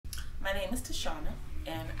My name is Tschaner,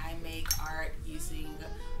 and I make art using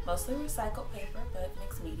mostly recycled paper, but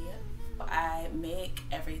mixed media. I make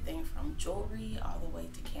everything from jewelry all the way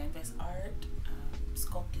to canvas art,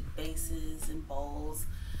 sculpted vases and bowls.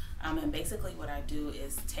 And basically what I do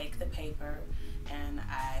is take the paper and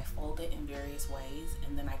I fold it in various ways,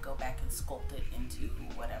 and then I go back and sculpt it into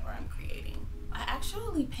whatever I'm creating. I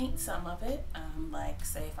actually paint some of it, like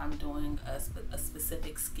say if I'm doing a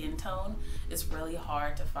specific skin tone, it's really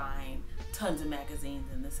hard to find tons of magazines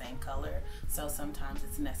in the same color, so sometimes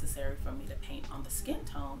it's necessary for me to paint on the skin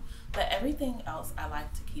tone, but everything else I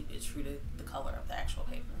like to keep it true to the color of the actual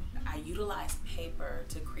paper. I utilize paper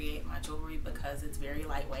to create my jewelry because it's very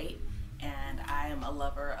lightweight, and I am a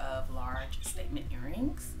lover of large statement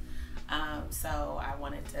earrings, so I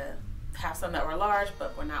wanted to have some that were large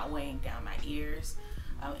but were not weighing down my ears,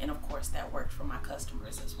 and of course that worked for my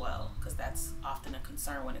customers as well, because that's often a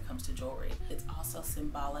concern when it comes to jewelry. It's also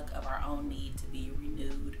symbolic of our own need to be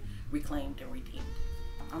renewed, reclaimed, and redeemed.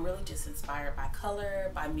 I'm really just inspired by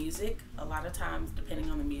color, by music. A lot of times,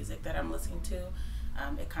 depending on the music that I'm listening to,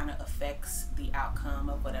 it kind of affects the outcome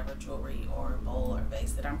of whatever jewelry or bowl or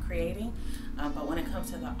vase that I'm creating. But when it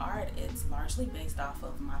comes to the art, it's largely based off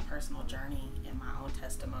of my personal journey and my own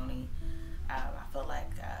testimony. I feel like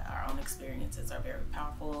our own experiences are very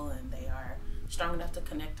powerful, and they are strong enough to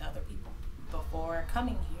connect to other people. Before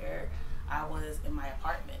coming here, I was in my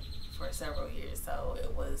apartment for several years, so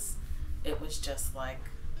it was just like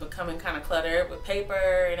becoming kind of cluttered with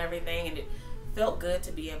paper and everything, and it felt good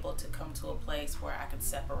to be able to come to a place where I could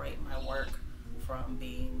separate my work from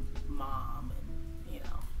being mom and,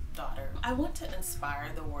 daughter. I want to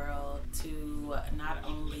inspire the world to not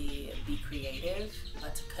only be creative,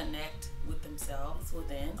 but to connect with themselves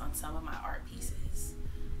within. On some of my art pieces,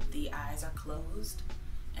 the eyes are closed,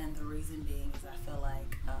 and the reason being is I feel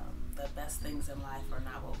like the best things in life are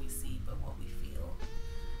not what we see, but what we feel.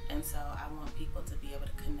 And so I want people to be able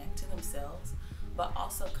to connect to themselves, but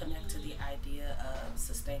also connect to the idea of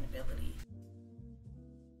sustainability.